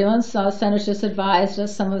of turbulence. Centers just advised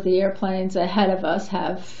us some of the airplanes ahead of us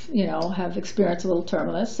have experienced a little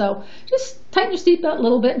turbulence. So just tighten your seatbelt a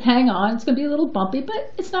little bit and hang on. It's going to be a little bumpy,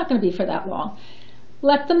 but it's not going to be for that long.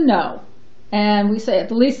 Let them know. And we say at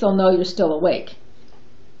the least they'll know you're still awake.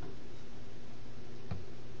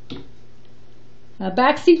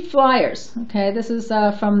 Backseat flyers. Okay, this is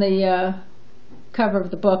from the cover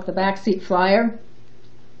of the book, The Backseat Flyer.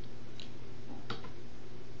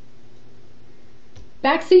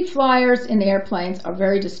 Backseat flyers in airplanes are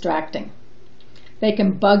very distracting. They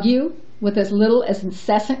can bug you with as little as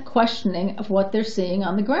incessant questioning of what they're seeing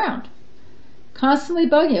on the ground. Constantly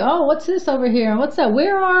bug you. Oh, what's this over here? What's that?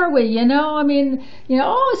 Where are we?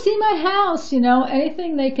 Oh, see my house.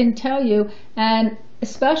 Anything they can tell you. And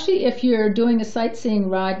especially if you're doing a sightseeing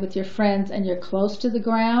ride with your friends and you're close to the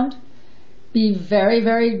ground, be very,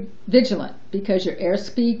 very vigilant, because your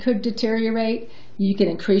airspeed could deteriorate. You can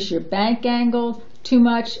increase your bank angle too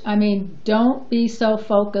much. Don't be so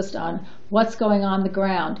focused on what's going on the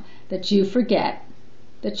ground that you forget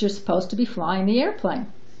that you're supposed to be flying the airplane.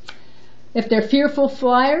 If they're fearful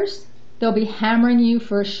flyers, they'll be hammering you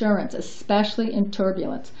for assurance, especially in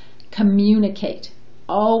turbulence. Communicate.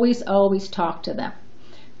 Always, always talk to them.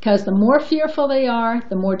 Because the more fearful they are,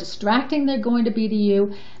 the more distracting they're going to be to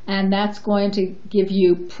you, and that's going to give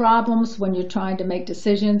you problems when you're trying to make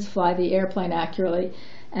decisions, fly the airplane accurately,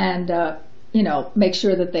 and make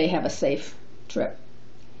sure that they have a safe trip.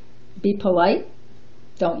 Be polite,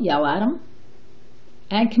 don't yell at them,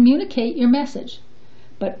 and communicate your message.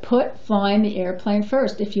 but put flying the airplane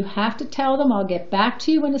first. If you have to tell them, I'll get back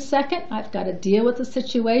to you in a second, I've got to deal with the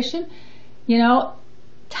situation,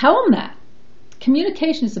 tell them that.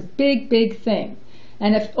 Communication is a big, big thing.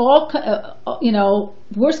 And if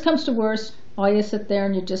worst comes to worst, all you sit there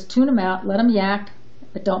and you just tune them out, let them yak,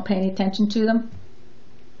 but don't pay any attention to them.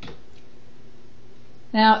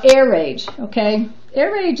 Now, air rage, okay?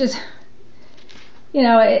 Air rage is, we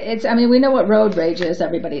know what road rage is,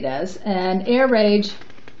 everybody does. And air rage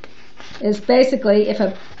is basically if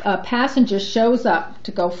a passenger shows up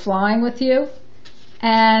to go flying with you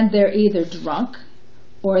and they're either drunk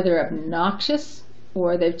or they're obnoxious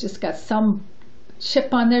or they've just got some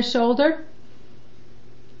chip on their shoulder,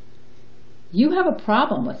 you have a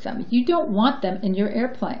problem with them. You don't want them in your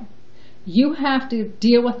airplane. You have to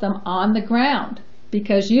deal with them on the ground,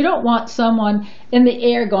 because you don't want someone in the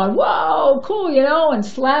air going, whoa, cool, and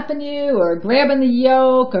slapping you or grabbing the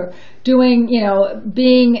yoke or doing,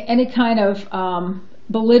 being any kind of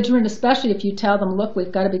belligerent, especially if you tell them, look,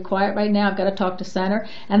 we've got to be quiet right now, I've got to talk to center,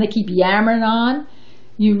 and they keep yammering on.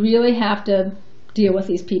 You really have to deal with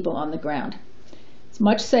these people on the ground. It's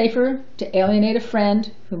much safer to alienate a friend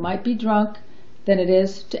who might be drunk than it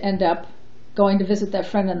is to end up going to visit that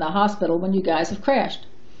friend in the hospital when you guys have crashed.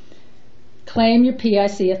 Claim your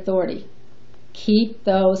PIC authority. Keep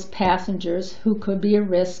those passengers who could be a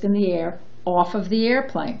risk in the air off of the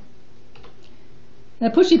airplane. The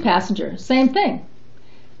pushy passenger, same thing.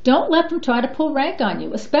 Don't let them try to pull rank on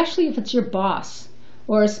you, especially if it's your boss,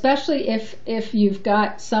 or especially if you've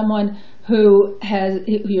got someone who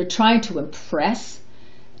you're trying to impress.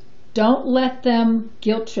 Don't let them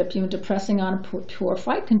guilt trip you into pressing on poor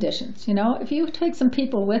flight conditions. If you take some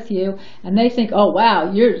people with you and they think, oh wow,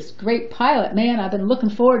 you're this great pilot, man, I've been looking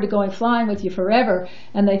forward to going flying with you forever,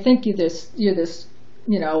 and they think you're this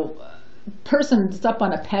person that's up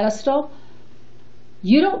on a pedestal,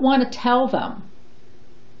 you don't want to tell them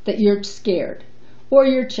that you're scared or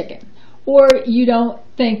you're chicken or you don't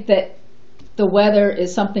think that the weather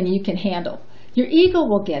is something you can handle. Your ego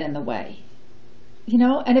will get in the way.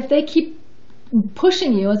 And if they keep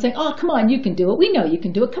pushing you and saying, oh, come on, you can do it. We know you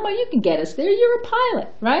can do it. Come on, you can get us there. You're a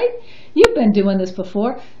pilot, right? You've been doing this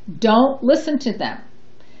before. Don't listen to them.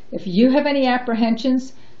 If you have any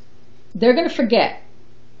apprehensions, they're going to forget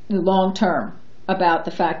long term about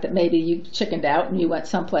the fact that maybe you chickened out and you went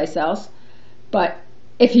someplace else. But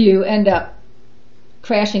if you end up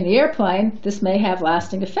crashing the airplane, this may have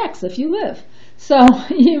lasting effects if you live. So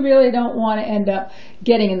you really don't want to end up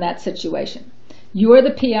getting in that situation. You're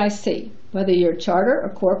the PIC, whether you're charter or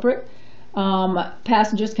corporate.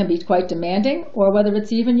 Passengers can be quite demanding, or whether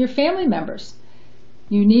it's even your family members.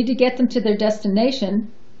 You need to get them to their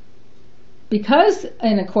destination, because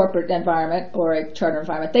in a corporate environment or a charter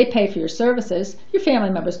environment, they pay for your services. Your family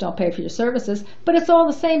members don't pay for your services, but it's all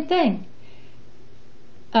the same thing.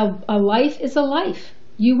 A life is a life.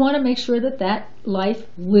 You want to make sure that that life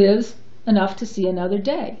lives enough to see another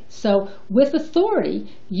day. So with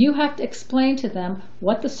authority, you have to explain to them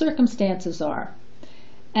what the circumstances are.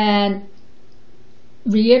 And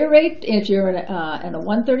reiterate, if you're in a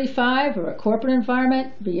 135 or a corporate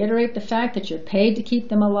environment, reiterate the fact that you're paid to keep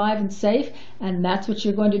them alive and safe, and that's what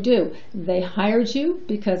you're going to do. They hired you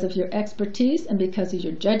because of your expertise and because of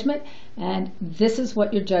your judgment, and this is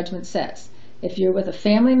what your judgment says. If you're with a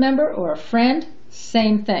family member or a friend,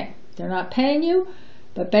 same thing. They're not paying you,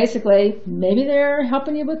 but basically, maybe they're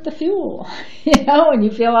helping you with the fuel, and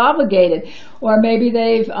you feel obligated. Or maybe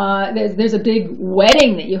there's a big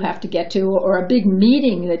wedding that you have to get to, or a big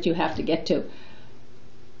meeting that you have to get to.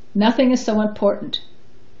 Nothing is so important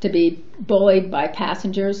to be bullied by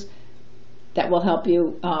passengers that will help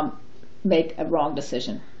you make a wrong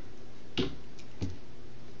decision.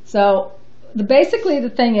 So basically the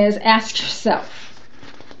thing is, ask yourself,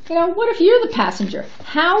 what if you're the passenger?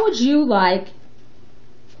 How would you like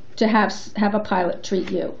to have a pilot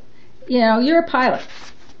treat you? You're a pilot.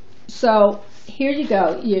 So here you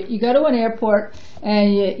go. You go to an airport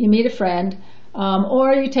and you meet a friend,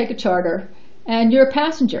 or you take a charter and you're a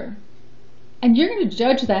passenger. And you're going to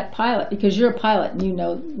judge that pilot because you're a pilot and you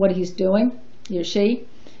know what he's doing, he or she.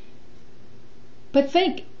 But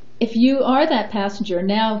think, if you are that passenger,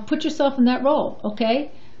 now put yourself in that role,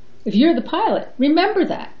 okay? If you're the pilot, remember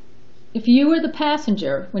that. If you were the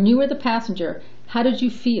passenger, when you were the passenger, how did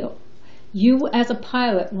you feel? You, as a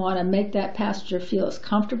pilot, want to make that passenger feel as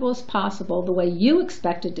comfortable as possible the way you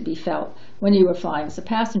expected to be felt when you were flying as a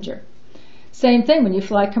passenger. Same thing when you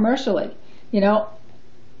fly commercially.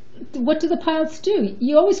 What do the pilots do?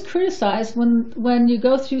 You always criticize when you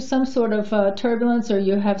go through some sort of turbulence or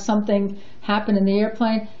you have something happen in the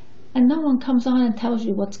airplane and no one comes on and tells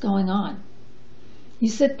you what's going on. You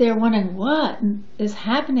sit there wondering what is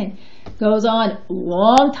happening. Goes on a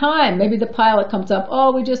long time. Maybe the pilot comes up,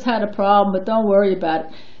 oh, we just had a problem, but don't worry about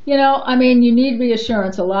it. You know, I mean, you need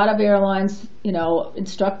reassurance. A lot of airlines, you know,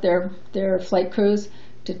 instruct their flight crews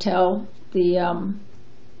to tell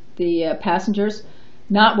the passengers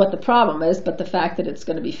not what the problem is, but the fact that it's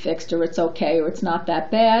going to be fixed, or it's okay, or it's not that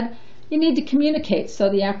bad. You need to communicate so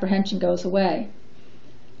the apprehension goes away.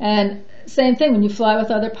 And same thing when you fly with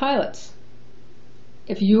other pilots.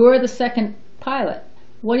 If you're the second pilot,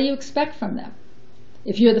 what do you expect from them?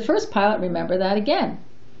 If you're the first pilot, remember that again.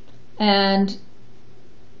 And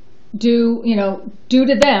do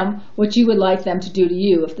to them what you would like them to do to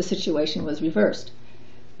you if the situation was reversed.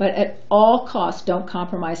 But at all costs, don't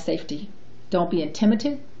compromise safety. Don't be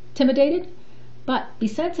intimidated, but be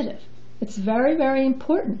sensitive. It's very, very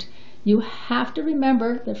important. You have to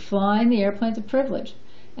remember that flying the airplane's a privilege,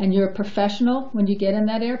 and you're a professional when you get in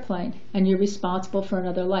that airplane, and you're responsible for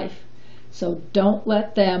another life. So don't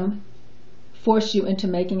let them force you into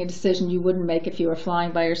making a decision you wouldn't make if you were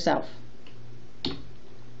flying by yourself.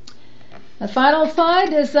 The final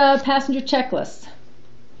slide is passenger checklists.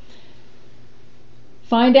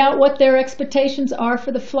 Find out what their expectations are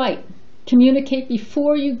for the flight. Communicate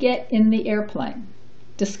before you get in the airplane.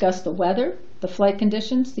 Discuss the weather, the flight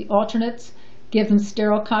conditions, the alternates. Give them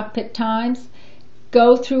sterile cockpit times.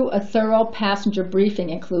 Go through a thorough passenger briefing,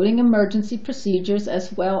 including emergency procedures,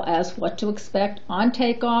 as well as what to expect on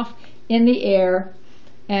takeoff, in the air,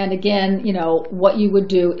 and again, you know, what you would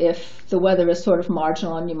do if the weather is sort of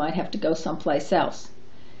marginal and you might have to go someplace else.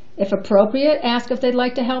 If appropriate, ask if they'd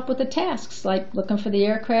like to help with the tasks, like looking for the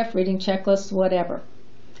aircraft, reading checklists, whatever.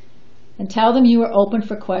 And tell them you are open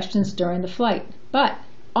for questions during the flight, but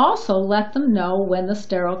also let them know when the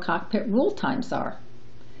sterile cockpit rule times are.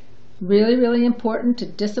 Really, really important to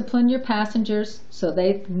discipline your passengers so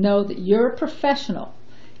they know that you're a professional.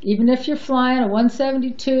 Even if you're flying a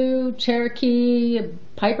 172, Cherokee, a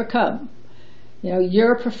Piper Cub, you know,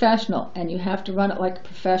 you're a professional and you have to run it like a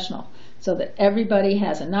professional so that everybody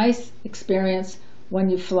has a nice experience when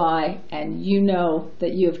you fly and you know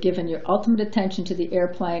that you have given your ultimate attention to the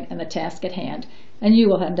airplane and the task at hand, and you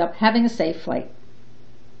will end up having a safe flight.